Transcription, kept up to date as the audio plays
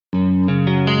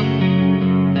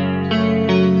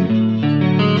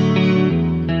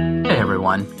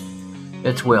everyone.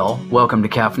 It's Will. Welcome to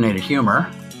Caffeinated Humor.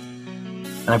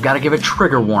 And I've got to give a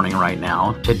trigger warning right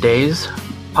now. Today's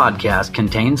podcast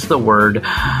contains the word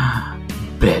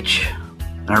bitch.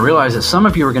 And I realize that some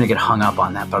of you are going to get hung up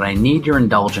on that, but I need your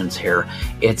indulgence here.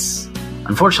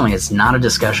 Unfortunately, it's not a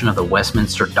discussion of the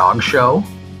Westminster Dog Show.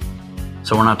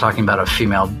 So we're not talking about a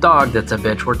female dog that's a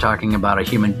bitch. We're talking about a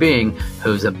human being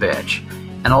who's a bitch.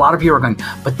 And a lot of you are going,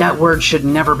 but that word should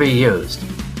never be used.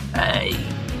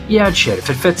 Yeah, it should, if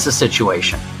it fits the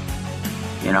situation.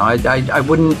 You know, I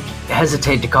wouldn't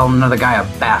hesitate to call another guy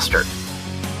a bastard.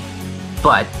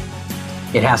 But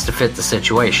it has to fit the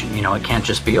situation. You know, it can't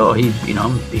just be,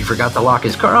 he forgot to lock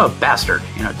his car. Oh, bastard.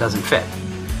 You know, it doesn't fit.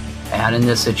 And in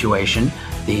this situation,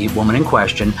 the woman in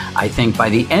question, I think by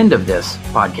the end of this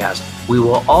podcast, we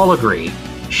will all agree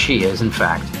she is, in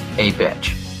fact, a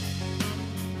bitch.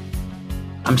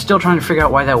 I'm still trying to figure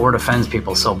out why that word offends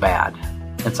people so bad.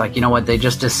 It's like, you know what, they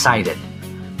just decided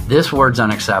this word's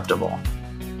unacceptable.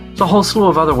 There's a whole slew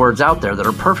of other words out there that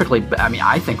are perfectly,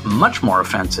 I think much more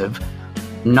offensive.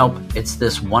 Nope, it's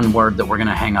this one word that we're going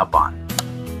to hang up on.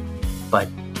 But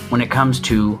when it comes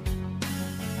to,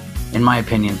 in my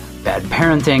opinion, bad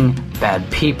parenting, bad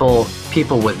people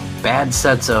with bad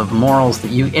sets of morals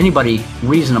that anybody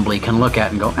reasonably can look at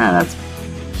and go, that's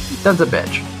a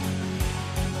bitch.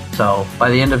 So by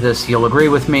the end of this, you'll agree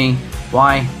with me.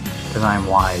 Why? Because I'm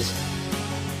wise.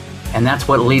 And that's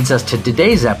what leads us to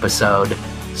today's episode.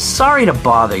 Sorry to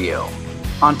bother you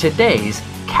on today's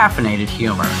Caffeinated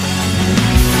Humor.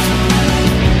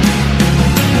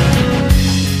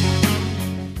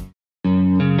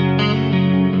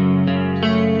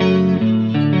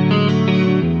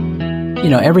 You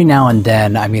know, every now and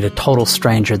then I meet a total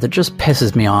stranger that just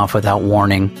pisses me off without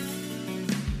warning.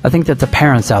 I think that the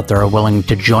parents out there are willing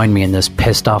to join me in this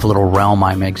pissed off little realm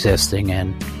I'm existing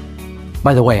in.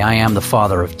 By the way, I am the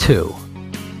father of two.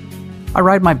 I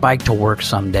ride my bike to work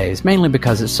some days, mainly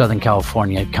because it's Southern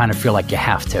California. I kind of feel like you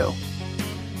have to.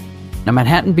 Now,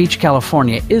 Manhattan Beach,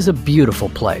 California is a beautiful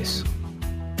place.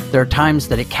 There are times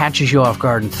that it catches you off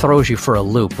guard and throws you for a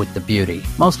loop with the beauty.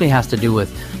 Mostly has to do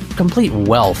with complete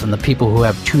wealth and the people who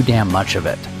have too damn much of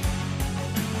it.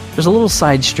 There's a little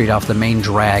side street off the main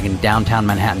drag in downtown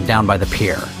Manhattan down by the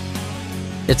pier.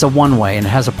 It's a one-way and it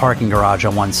has a parking garage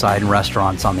on one side and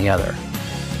restaurants on the other.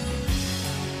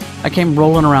 I came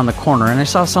rolling around the corner and I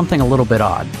saw something a little bit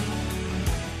odd.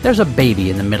 There's a baby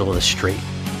in the middle of the street.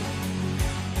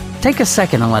 Take a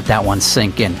second and let that one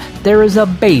sink in. There is a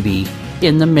baby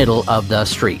in the middle of the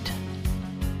street.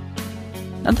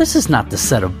 Now this is not the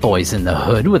set of Boys in the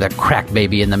Hood with a crack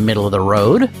baby in the middle of the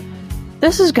road.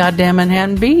 This is goddamn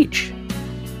Manhattan Beach.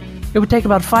 It would take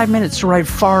about 5 minutes to ride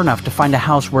far enough to find a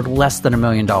house worth less than $1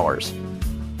 million.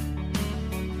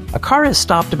 A car is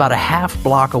stopped about a half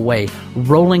block away,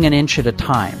 rolling an inch at a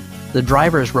time. The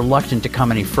driver is reluctant to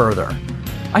come any further.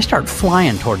 I start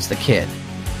flying towards the kid.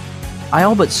 I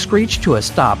all but screech to a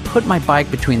stop, put my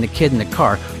bike between the kid and the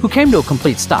car, who came to a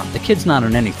complete stop. The kid's not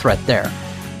in any threat there.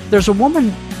 There's a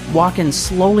woman walking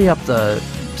slowly up the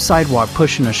sidewalk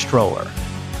pushing a stroller.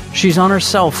 She's on her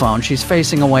cell phone. She's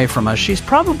facing away from us. She's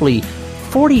probably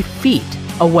 40 feet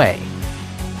away.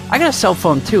 I got a cell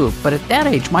phone too, but at that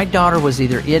age, my daughter was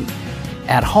either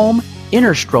at home, in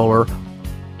her stroller,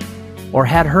 or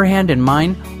had her hand in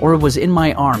mine, or was in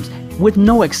my arms, with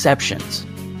no exceptions.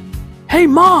 Hey,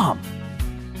 Mom!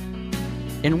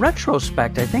 In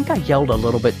retrospect, I think I yelled a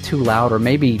little bit too loud, or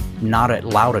maybe not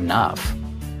loud enough.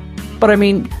 But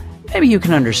maybe you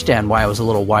can understand why I was a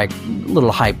little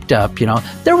hyped up, you know.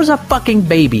 There was a fucking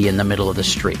baby in the middle of the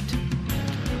street.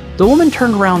 The woman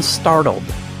turned around startled.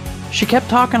 She kept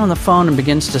talking on the phone and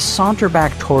begins to saunter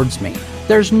back towards me.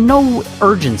 There's no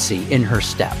urgency in her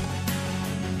step.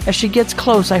 As she gets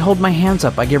close, I hold my hands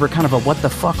up. I give her kind of a what the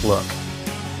fuck look.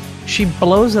 She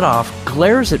blows it off,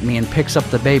 glares at me, and picks up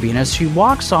the baby. And as she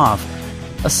walks off,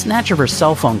 a snatch of her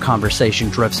cell phone conversation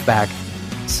drifts back.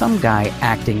 Some guy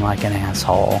acting like an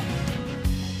asshole.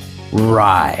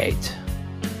 Right.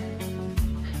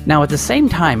 Now, at the same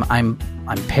time, I'm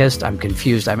pissed, I'm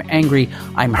confused, I'm angry,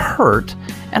 I'm hurt,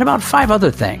 and about 5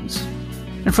 other things.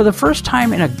 And for the first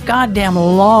time in a goddamn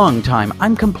long time,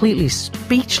 I'm completely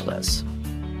speechless.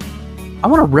 I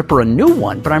want to rip her a new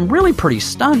one, but I'm really pretty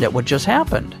stunned at what just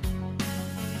happened.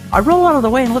 I roll out of the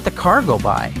way and let the car go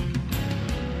by.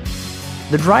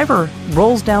 The driver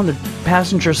rolls down the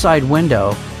passenger side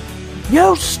window.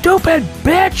 "You stupid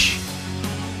bitch!"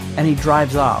 And he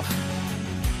drives off.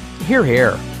 Hear,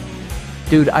 hear.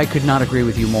 Dude, I could not agree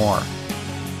with you more.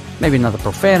 Maybe not the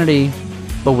profanity,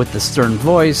 but with the stern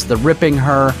voice, the ripping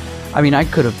her. I mean, I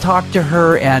could have talked to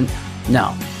her and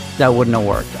no, That wouldn't have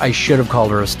worked. I should have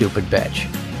called her a stupid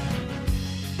bitch.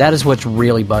 That is what's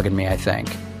really bugging me, I think.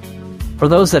 For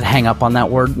those that hang up on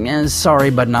that word, sorry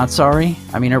but not sorry,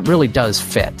 I mean, it really does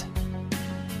fit.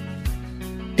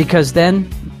 Because then,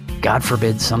 God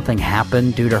forbid something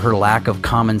happened due to her lack of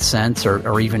common sense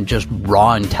or even just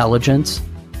raw intelligence,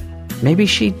 maybe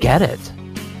she'd get it.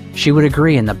 She would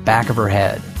agree in the back of her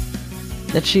head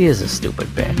that she is a stupid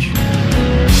bitch.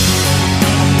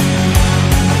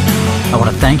 I want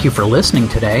to thank you for listening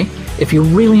today. If you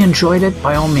really enjoyed it,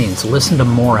 by all means, listen to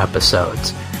more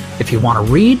episodes. If you want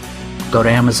to read, go to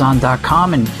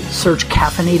Amazon.com and search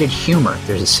Caffeinated Humor.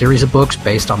 There's a series of books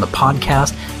based on the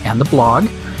podcast and the blog.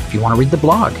 If you want to read the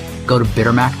blog, go to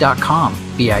bittermac.com,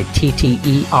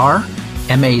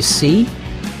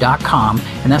 bittermac.com,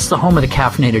 and that's the home of the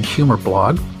Caffeinated Humor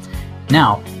blog.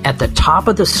 Now, at the top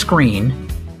of the screen,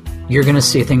 you're going to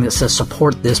see a thing that says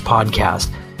support this podcast.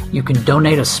 You can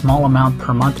donate a small amount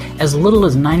per month, as little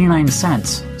as 99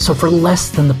 cents. So for less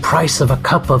than the price of a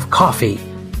cup of coffee,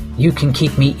 you can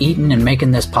keep me eating and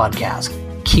making this podcast.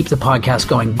 Keep the podcast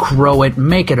going, grow it,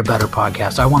 make it a better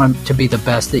podcast. I want it to be the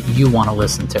best that you want to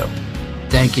listen to.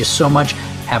 Thank you so much.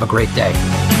 Have a great day.